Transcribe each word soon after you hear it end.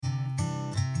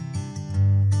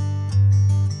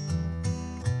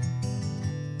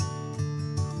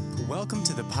Welcome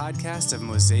to the podcast of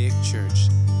Mosaic Church,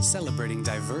 celebrating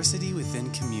diversity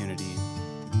within community.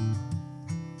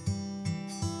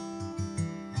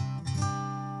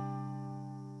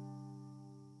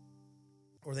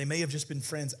 Or they may have just been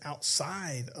friends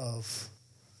outside of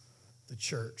the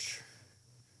church.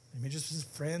 They may just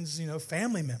be friends,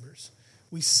 family members.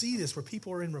 We see this where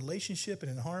people are in relationship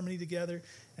and in harmony together,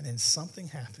 and then something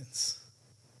happens,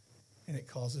 and it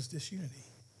causes disunity.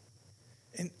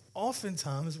 And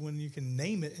oftentimes, when you can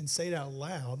name it and say it out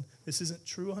loud, this isn't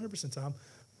true 100% of the time,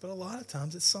 but a lot of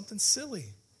times it's something silly,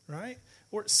 right?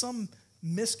 Or it's some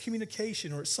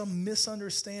miscommunication, or it's some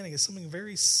misunderstanding. It's something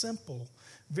very simple.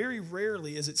 Very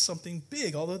rarely is it something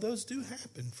big, although those do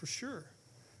happen for sure.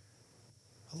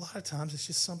 A lot of times it's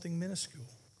just something minuscule.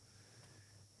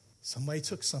 Somebody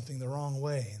took something the wrong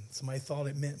way, and somebody thought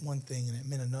it meant one thing and it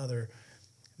meant another.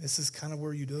 This is kind of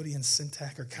where Eudody and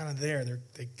Syntax are kind of there.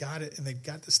 They got it, and they've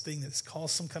got this thing that's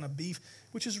caused some kind of beef,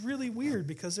 which is really weird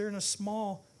because they're in a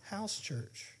small house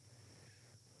church.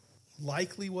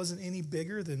 Likely wasn't any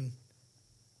bigger than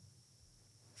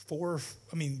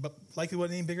likely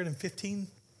wasn't any bigger than 15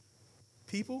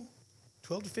 people,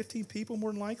 12 to 15 people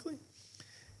more than likely.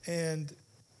 And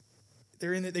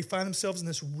they find themselves in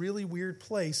this really weird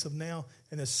place of now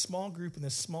in this small group, in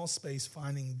this small space,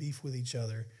 finding beef with each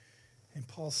other. And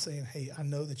Paul's saying, hey, I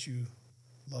know that you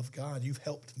love God. You've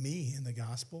helped me in the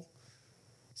gospel.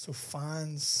 So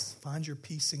find your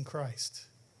peace in Christ.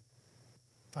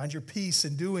 Find your peace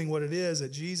in doing what it is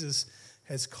that Jesus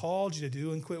has called you to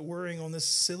do, and quit worrying on this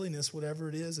silliness, whatever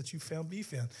it is that you found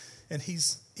beef in. And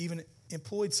he's even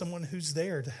employed someone who's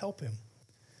there to help him.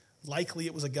 Likely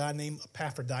it was a guy named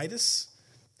Epaphroditus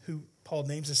who Paul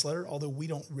names this letter, although we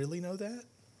don't really know that.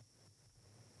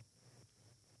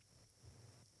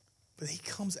 But he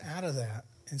comes out of that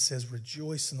and says,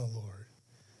 rejoice in the Lord.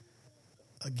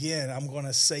 Again, I'm going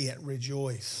to say it,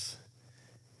 rejoice.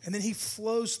 And then he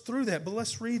flows through that. But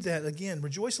let's read that again.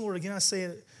 Rejoice in the Lord. Again, I say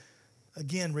it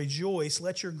again, rejoice.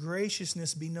 Let your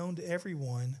graciousness be known to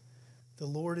everyone. The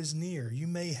Lord is near. You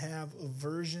may have a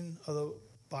version of the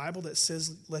Bible that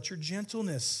says, let your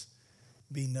gentleness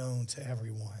be known to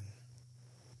everyone.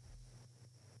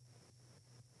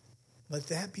 Let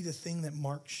that be the thing that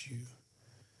marks you.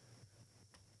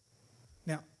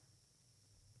 Now,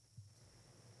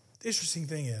 the interesting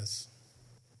thing is,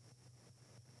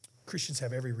 Christians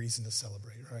have every reason to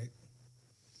celebrate, right?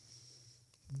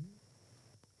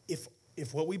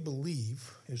 If what we believe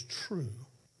is true,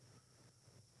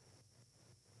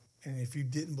 and if you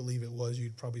didn't believe it was,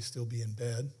 you'd probably still be in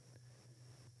bed,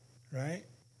 right?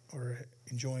 Or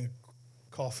enjoying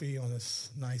coffee on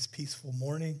this nice, peaceful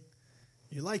morning.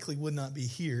 You likely would not be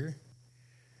here.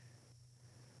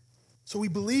 So we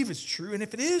believe it's true, and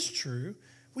if it is true,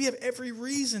 we have every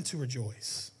reason to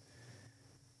rejoice.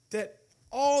 That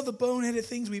all the boneheaded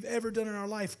things we've ever done in our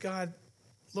life, God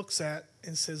looks at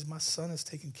and says, my son has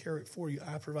taken care of it for you.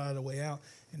 I provided a way out.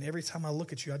 And every time I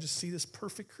look at you, I just see this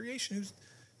perfect creation who's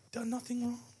done nothing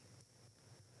wrong.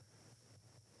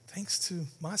 Thanks to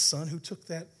my son who took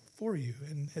that for you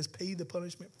and has paid the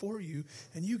punishment for you,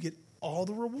 and you get all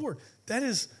the reward. That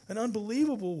is an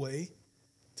unbelievable way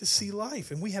to see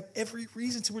life. And we have every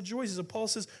reason to rejoice. As Paul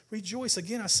says, rejoice.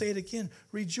 Again, I say it again,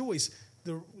 rejoice.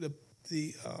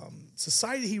 The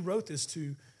society he wrote this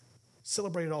to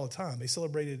celebrated all the time. They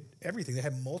celebrated everything. They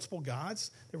had multiple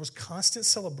gods. There was constant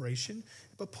celebration.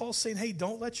 But Paul's saying, hey,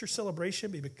 don't let your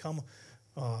celebration become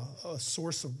a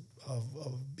source of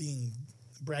being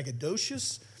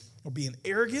braggadocious or being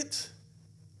arrogant.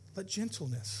 Let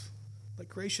gentleness, let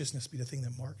graciousness be the thing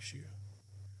that marks you.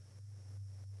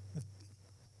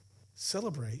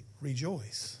 Celebrate,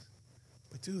 rejoice,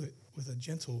 but do it with a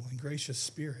gentle and gracious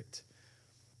spirit.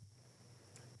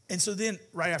 And so then,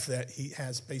 right after that, he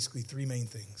has basically three main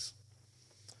things.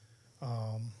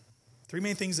 Three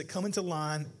main things that come into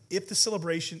line if the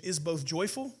celebration is both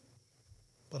joyful,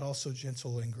 but also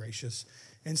gentle and gracious.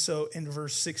 And so in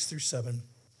verse 6 through 7,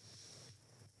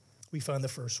 we find the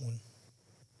first one.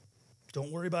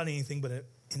 Don't worry about anything, but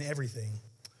in everything,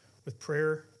 with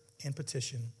prayer and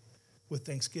petition, with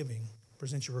thanksgiving,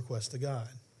 present your request to God.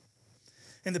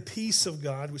 And the peace of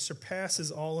God, which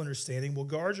surpasses all understanding, will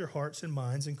guard your hearts and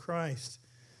minds in Christ.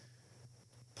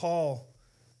 Paul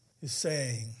is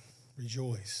saying,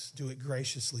 rejoice, do it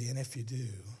graciously, and if you do,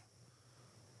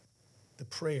 a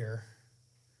prayer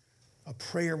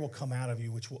will come out of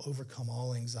you which will overcome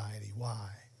all anxiety. Why?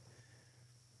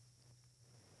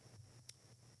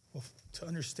 Well, to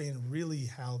understand really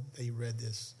how they read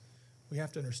this, we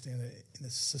have to understand that in the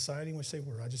society in which they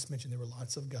were, I just mentioned there were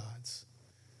lots of gods.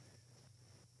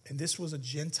 And this was a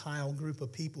Gentile group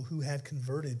of people who had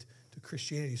converted to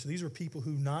Christianity. So these were people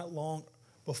who not long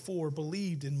before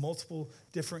believed in multiple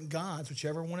different gods,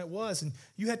 whichever one it was. And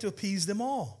you had to appease them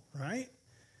all, right?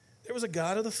 There was a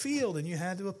god of the field, and you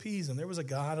had to appease them. There was a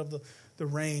god of the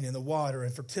rain and the water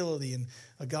and fertility, and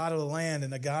a god of the land,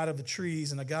 and a god of the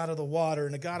trees, and a god of the water,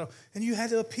 and you had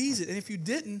to appease it. And if you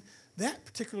didn't, that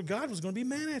particular god was going to be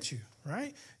mad at you,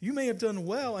 right? You may have done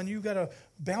well, and you got a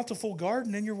bountiful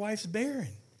garden, and your wife's barren.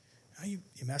 You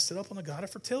messed it up on the god of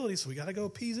fertility, so we got to go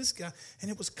appease this guy. And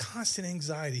it was constant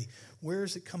anxiety. Where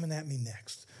is it coming at me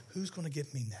next? Who's going to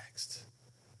get me next?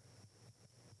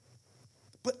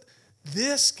 But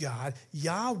this God,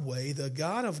 Yahweh, the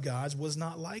God of gods, was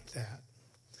not like that.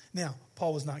 Now,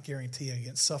 Paul was not guaranteeing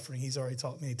against suffering. He's already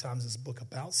talked many times in his book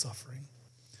about suffering.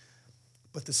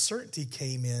 But the certainty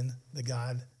came in the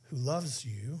God who loves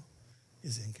you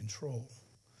is in control.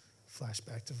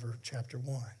 Flashback to chapter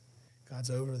 1. God's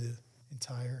over the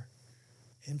entire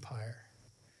empire.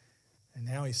 And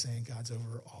now he's saying God's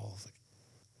over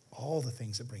all the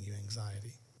things that bring you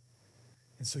anxiety.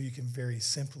 And so you can very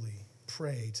simply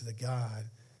pray to the God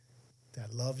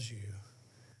that loves you,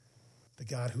 the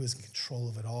God who is in control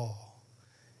of it all.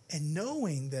 And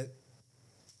knowing that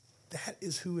that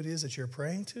is who it is that you're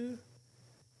praying to,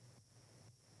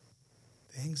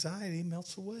 the anxiety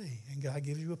melts away and God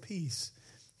gives you a peace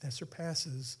that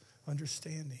surpasses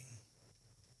understanding.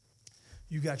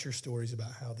 You got your stories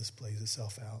about how this plays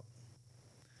itself out.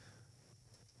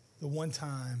 The one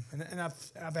time, and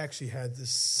I've actually had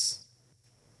this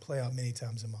play out many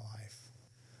times in my life.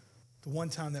 The one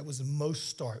time that was the most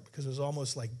stark, because it was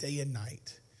almost like day and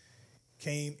night,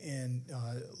 came in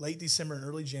late December and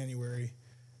early January.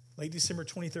 Late December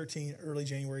 2013, early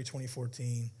January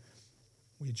 2014.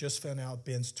 We had just found out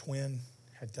Ben's twin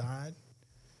had died.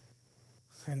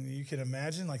 And you can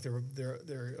imagine, like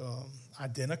they're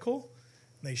identical.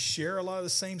 They share a lot of the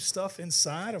same stuff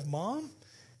inside of mom.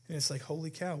 And it's like,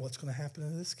 holy cow, what's going to happen to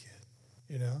this kid?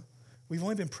 You know? We've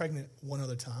only been pregnant one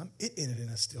other time. It ended in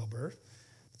a stillbirth.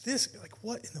 This, like,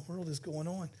 what in the world is going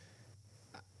on?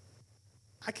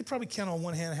 I could probably count on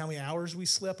one hand how many hours we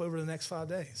slept over the next 5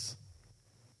 days.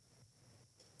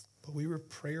 But we were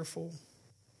prayerful.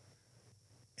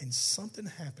 And something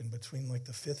happened between like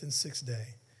the 5th and 6th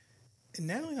day. And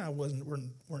Natalie and I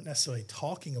weren't necessarily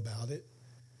talking about it.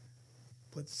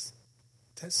 But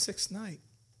that 6th night,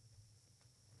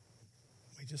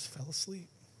 we just fell asleep.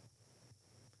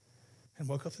 And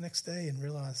woke up the next day and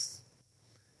realized,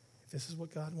 if this is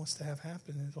what God wants to have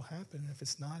happen, it'll happen. If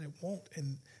it's not, it won't.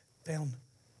 And found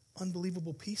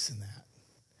unbelievable peace in that.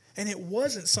 And it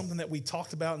wasn't something that we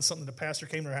talked about and something the pastor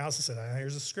came to our house and said,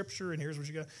 here's a scripture and here's what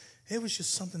you got. It was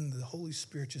just something that the Holy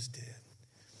Spirit just did.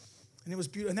 And it was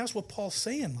beautiful. And that's what Paul's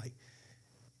saying. Like,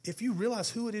 if you realize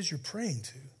who it is you're praying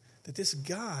to, that this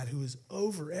God who is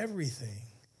over everything,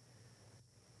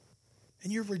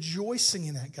 and you're rejoicing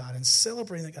in that God and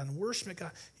celebrating that God and worshiping that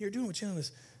God, you're doing what you know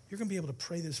is, you're going to be able to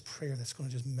pray this prayer that's going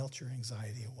to just melt your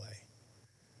anxiety away.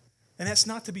 And that's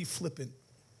not to be flippant,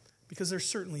 because there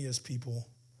certainly is people,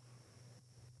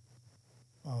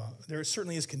 there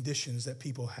certainly is conditions that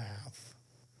people have,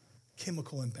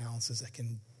 chemical imbalances that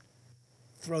can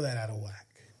throw that out of whack.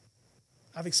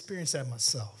 I've experienced that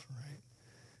myself, right?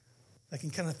 That can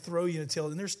kind of throw you in a tail.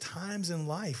 And there's times in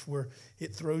life where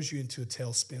it throws you into a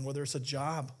tailspin, whether it's a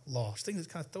job loss, things that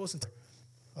kind of throw us into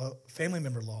a family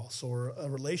member loss or a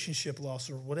relationship loss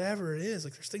or whatever it is.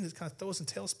 Like, there's things that kind of throw us in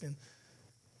tailspin.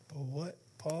 But what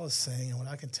Paul is saying, and what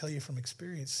I can tell you from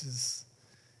experience, is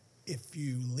if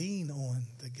you lean on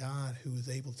the God who is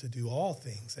able to do all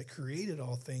things, that created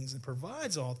all things and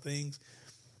provides all things,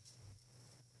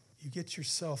 you get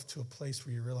yourself to a place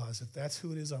where you realize if that's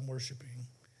who it is I'm worshiping,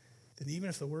 then even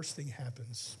if the worst thing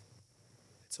happens,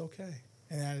 it's okay.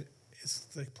 And that is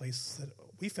the place that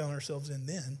we found ourselves in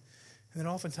then. And then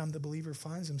oftentimes the believer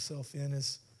finds himself in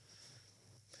is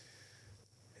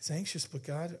anxious, but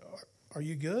God, are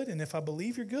you good? And if I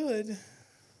believe you're good,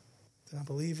 then I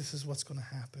believe this is what's going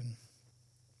to happen.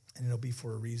 And it'll be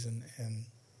for a reason, and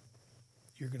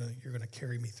you're gonna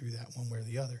carry me through that one way or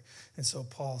the other. And so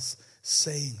Paul's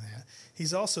saying that.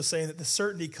 He's also saying that the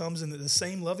certainty comes in that the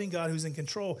same loving God who's in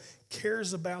control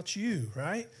cares about you,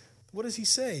 right? What does he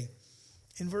say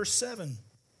in verse 7?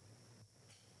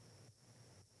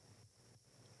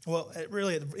 Well,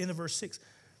 really at the end of verse 6.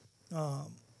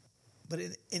 But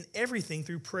in everything,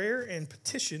 through prayer and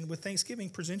petition with thanksgiving,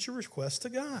 present your requests to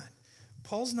God.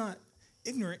 Paul's not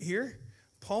ignorant here.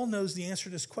 Paul knows the answer to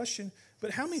this question. But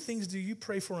how many things do you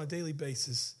pray for on a daily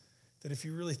basis that if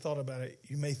you really thought about it,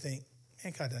 you may think,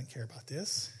 man, God doesn't care about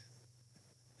this.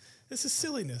 This is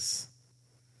silliness.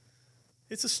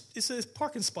 It's a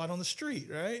parking spot on the street,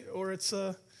 right? Or it's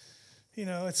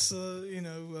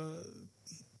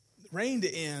rain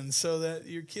to end so that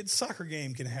your kid's soccer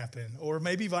game can happen, or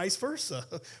maybe vice versa,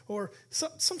 or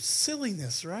some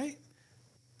silliness, right?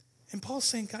 And Paul's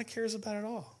saying God cares about it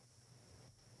all.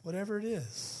 Whatever it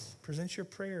is, present your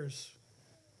prayers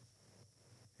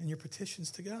and your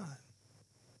petitions to God,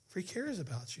 for he cares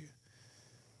about you.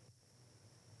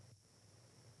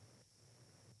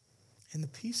 And the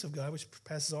peace of God, which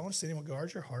passes all understanding, will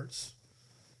guard your hearts.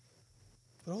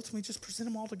 But ultimately, just present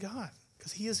them all to God,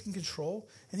 because he is in control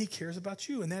and he cares about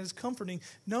you. And that is comforting,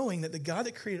 knowing that the God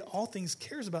that created all things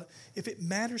cares about. If it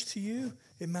matters to you,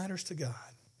 it matters to God.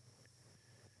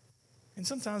 And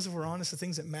sometimes, if we're honest, the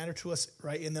things that matter to us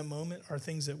right in that moment are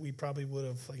things that we probably would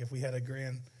have, like if we had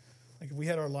if we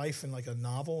had our life in like a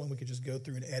novel and we could just go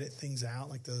through and edit things out,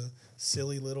 like the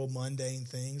silly little mundane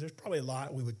things, there's probably a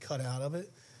lot we would cut out of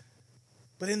it.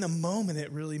 But in the moment,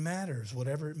 it really matters,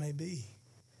 whatever it may be.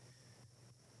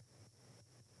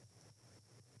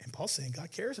 And Paul's saying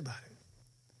God cares about it.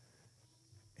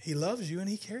 He loves you and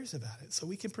he cares about it. So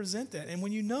we can present that. And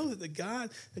when you know that the God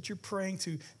that you're praying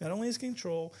to not only is in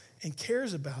control and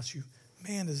cares about you,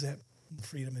 man, does that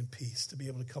freedom and peace to be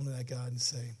able to come to that God and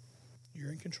say,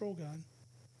 you're in control, God.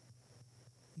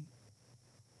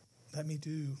 Let me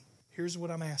do. Here's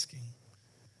what I'm asking.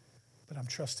 But I'm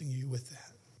trusting you with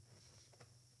that.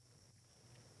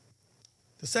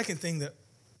 The second thing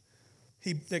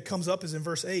that comes up is in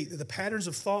verse 8, that the patterns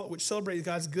of thought which celebrate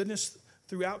God's goodness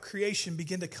throughout creation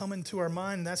begin to come into our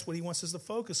mind, and that's what he wants us to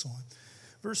focus on.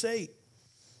 Verse 8,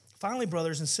 finally,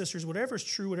 brothers and sisters, whatever is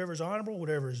true, whatever is honorable,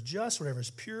 whatever is just, whatever is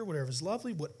pure, whatever is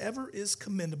lovely, whatever is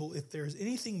commendable, if there is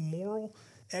any moral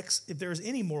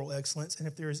excellence, and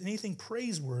if there is anything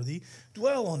praiseworthy,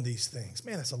 dwell on these things.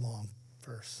 Man, that's a long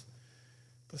verse.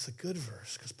 But it's a good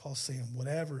verse, because Paul's saying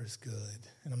whatever is good.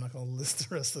 And I'm not going to list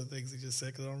the rest of the things he just said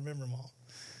because I don't remember them all.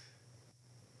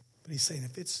 But he's saying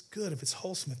if it's good, if it's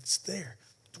wholesome, if it's there,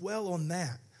 dwell on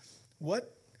that.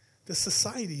 What does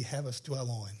society have us dwell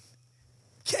on?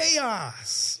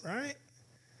 Chaos, right?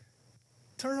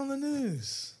 Turn on the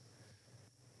news.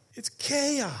 It's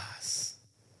chaos,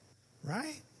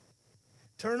 right?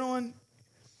 Turn on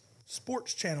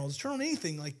sports channels, turn on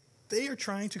anything. Like, they are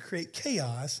trying to create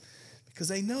chaos because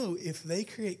they know if they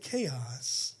create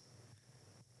chaos,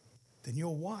 then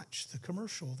you'll watch the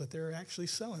commercial that they're actually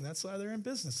selling. That's why they're in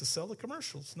business, to sell the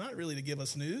commercials, not really to give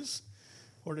us news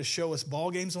or to show us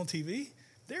ball games on TV.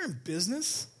 They're in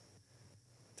business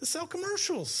to sell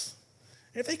commercials.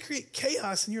 And if they create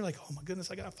chaos and you're like, oh my goodness,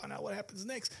 I got to find out what happens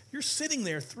next, you're sitting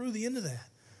there through the end of that.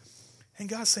 And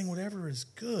God's saying whatever is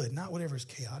good, not whatever is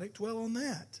chaotic, dwell on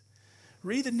that.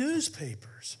 Read the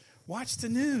newspapers. Watch the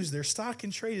news. Their stock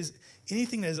and trade is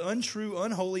anything that is untrue,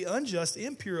 unholy, unjust,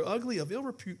 impure, ugly, of ill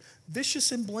repute,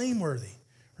 vicious, and blameworthy,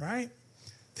 right?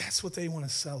 That's what they want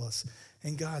to sell us.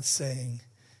 And God's saying,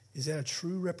 is that a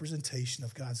true representation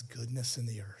of God's goodness in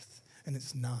the earth? And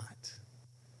it's not.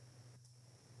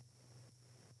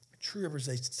 A true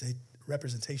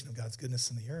representation of God's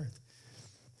goodness in the earth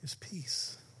is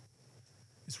peace.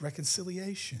 It's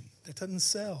reconciliation. That doesn't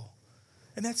sell.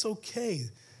 And that's okay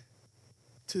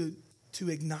to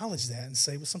acknowledge that and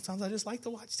say, well, sometimes I just like to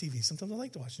watch TV. Sometimes I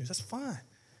like to watch news. That's fine.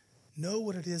 Know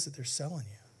what it is that they're selling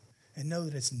you. And know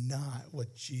that it's not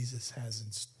what Jesus has in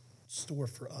store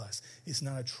for us. It's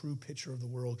not a true picture of the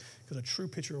world, because a true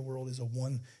picture of the world is a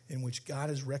one in which God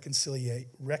is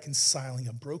reconciling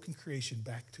a broken creation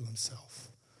back to himself.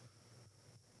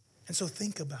 And so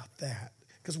think about that,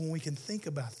 because when we can think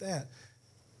about that,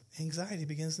 anxiety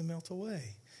begins to melt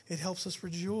away. It helps us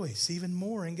rejoice even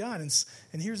more in God.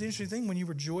 And here's the interesting thing. When you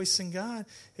rejoice in God,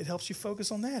 it helps you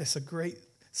focus on that. It's a great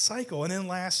cycle. And then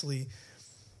lastly,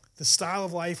 the style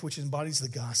of life which embodies the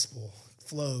gospel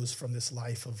flows from this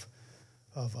life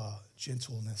of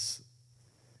gentleness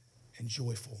and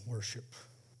joyful worship.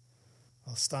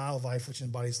 A style of life which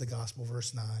embodies the gospel,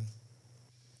 verse 9.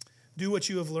 Do what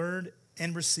you have learned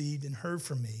and received and heard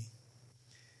from me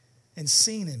and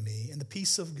seen in me, and the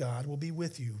peace of God will be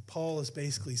with you. Paul is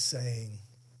basically saying,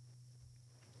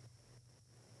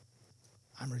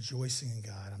 I'm rejoicing in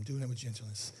God. I'm doing it with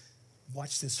gentleness.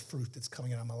 Watch this fruit that's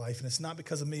coming out of my life. And it's not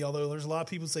because of me, although there's a lot of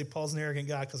people who say Paul's an arrogant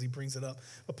guy because he brings it up.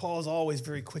 But Paul is always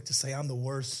very quick to say, I'm the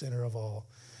worst sinner of all.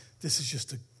 This is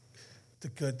just the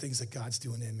good things that God's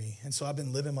doing in me. And so I've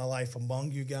been living my life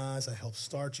among you guys. I helped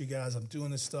start you guys. I'm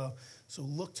doing this stuff. So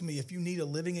look to me. If you need a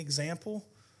living example,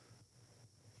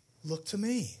 look to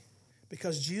me,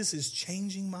 because Jesus is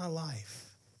changing my life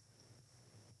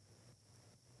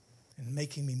and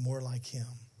making me more like him.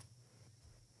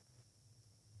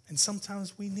 And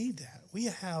sometimes we need that. We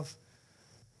have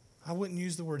I wouldn't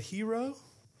use the word hero,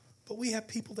 but we have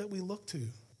people that we look to.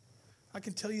 I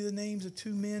can tell you the names of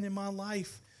two men in my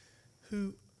life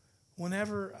who,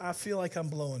 whenever I feel like I'm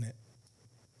blowing it,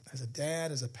 as a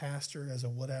dad, as a pastor, as a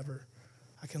whatever,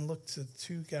 I can look to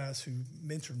two guys who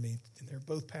mentored me, and they're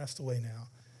both passed away now,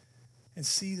 and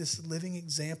see this living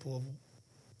example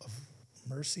of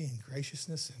mercy and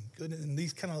graciousness and goodness, and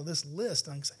these kind of this list.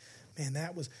 And I can say, man,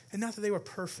 that was, and not that they were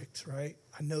perfect, right?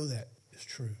 I know that is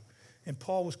true. And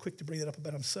Paul was quick to bring that up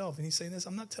about himself. And he's saying this,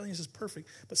 I'm not telling you this is perfect,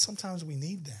 but sometimes we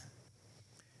need that.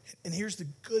 And here's the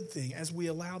good thing. As we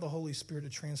allow the Holy Spirit to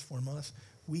transform us,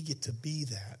 we get to be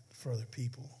that for other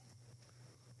people.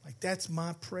 Like, that's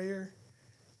my prayer,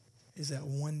 is that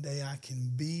one day I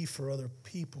can be for other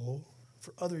people,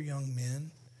 for other young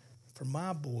men, for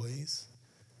my boys,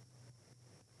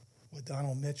 what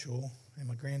Donald Mitchell and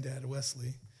my granddad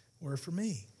Wesley were for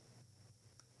me.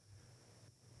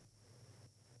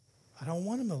 I don't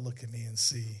want them to look at me and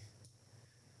see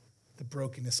the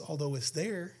brokenness, although it's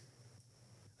there.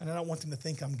 And I don't want them to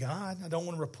think I'm God. I don't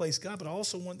want to replace God, but I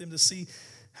also want them to see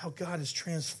how God has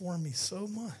transformed me so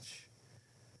much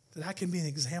that I can be an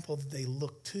example that they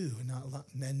look to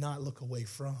and not look away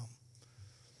from.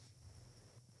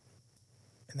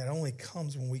 And that only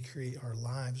comes when we create our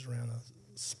lives around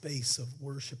a space of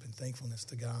worship and thankfulness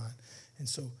to God. And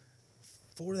so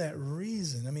for that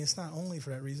reason, I mean, it's not only for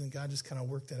that reason, God just kind of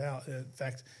worked that out. In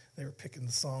fact, they were picking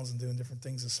the songs and doing different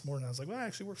things this morning. I was like, well, it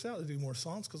actually works out to do more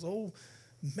songs because the whole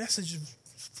message of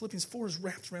Philippians 4 is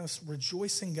wrapped around us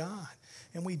rejoicing God.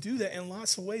 And we do that in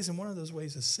lots of ways, and one of those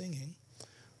ways is singing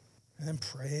and then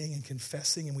praying and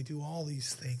confessing, and we do all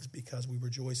these things because we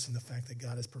rejoice in the fact that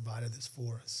God has provided this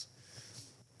for us.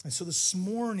 And so this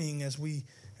morning, as we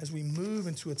move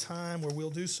into a time where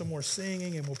we'll do some more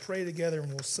singing and we'll pray together and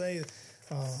we'll say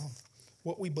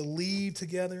what we believe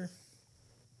together,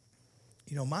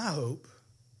 you know, my hope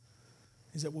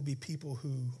is that we'll be people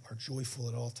who are joyful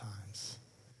at all times,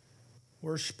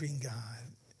 worshiping God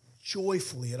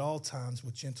joyfully at all times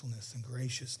with gentleness and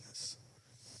graciousness,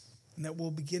 and that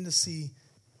we'll begin to see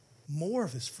more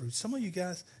of his fruit. Some of you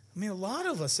guys, I mean, a lot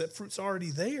of us, that fruit's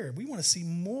already there. We want to see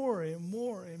more and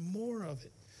more and more of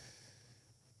it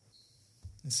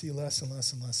and see less and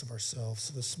less and less of ourselves.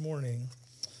 So this morning,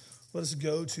 let us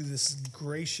go to this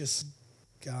gracious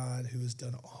God who has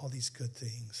done all these good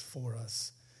things for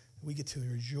us. We get to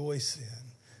rejoice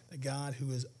in the God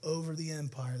who is over the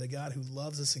empire, the God who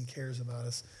loves us and cares about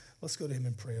us. Let's go to him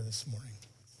in prayer this morning.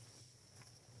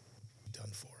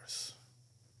 Done for us.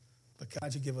 But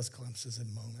God, you give us glimpses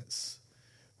and moments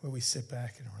where we sit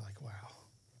back and we're like, wow.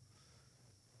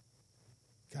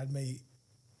 God, may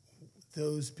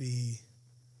those be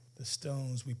the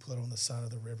stones we put on the side of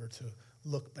the river to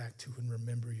look back to and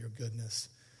remember your goodness,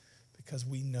 because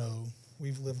we know,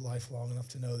 we've lived life long enough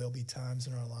to know there'll be times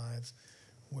in our lives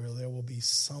where there will be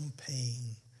some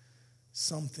pain,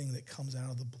 something that comes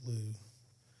out of the blue,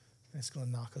 and it's going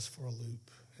to knock us for a loop.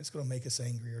 It's going to make us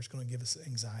angry, or it's going to give us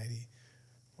anxiety,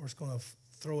 or it's going to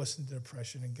throw us into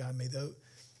depression. And God, may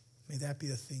that be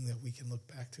the thing that we can look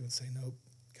back to and say, nope,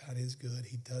 God is good.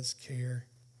 He does care,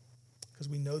 because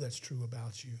we know that's true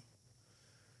about you.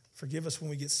 Forgive us when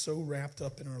we get so wrapped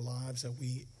up in our lives that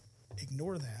we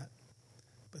ignore that.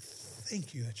 But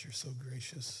thank you that you're so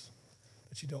gracious,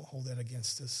 that you don't hold that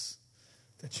against us,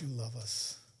 that you love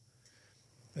us,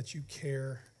 that you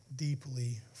care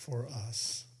deeply for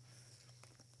us.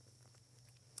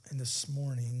 And this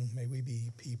morning, may we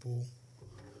be people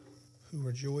who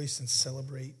rejoice and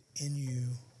celebrate in you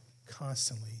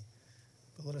constantly.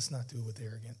 But let us not do it with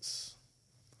arrogance,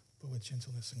 but with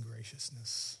gentleness and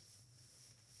graciousness.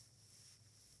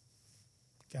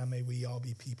 God, may we all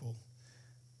be people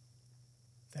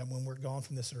that when we're gone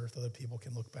from this earth, other people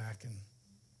can look back and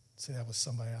say, that was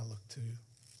somebody I looked to.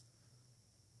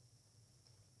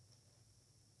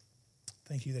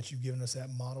 Thank you that you've given us that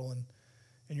model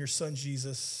in your son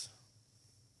Jesus,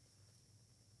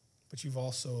 but you've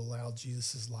also allowed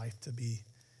Jesus' life to be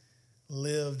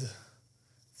lived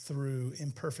through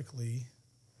imperfectly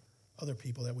other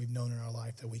people that we've known in our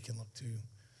life that we can look to.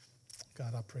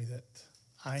 God, I pray that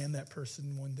I am that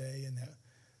person one day, and that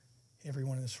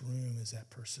everyone in this room is that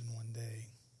person one day.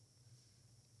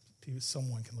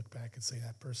 Someone can look back and say,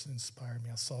 that person inspired me.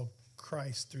 I saw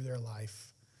Christ through their life,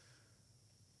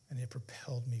 and it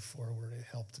propelled me forward. It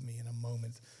helped me in a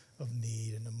moment of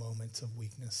need and a moment of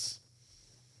weakness.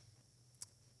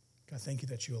 God, thank you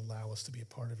that you allow us to be a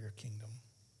part of your kingdom.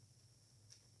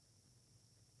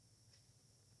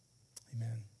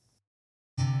 Amen.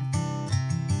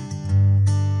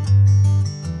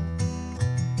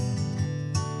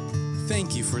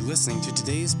 Thank you you for listening to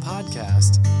today's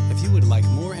podcast. If you would like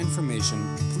more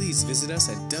information, please visit us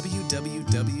at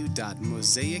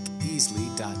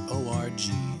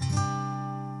www.mosaiceasely.org.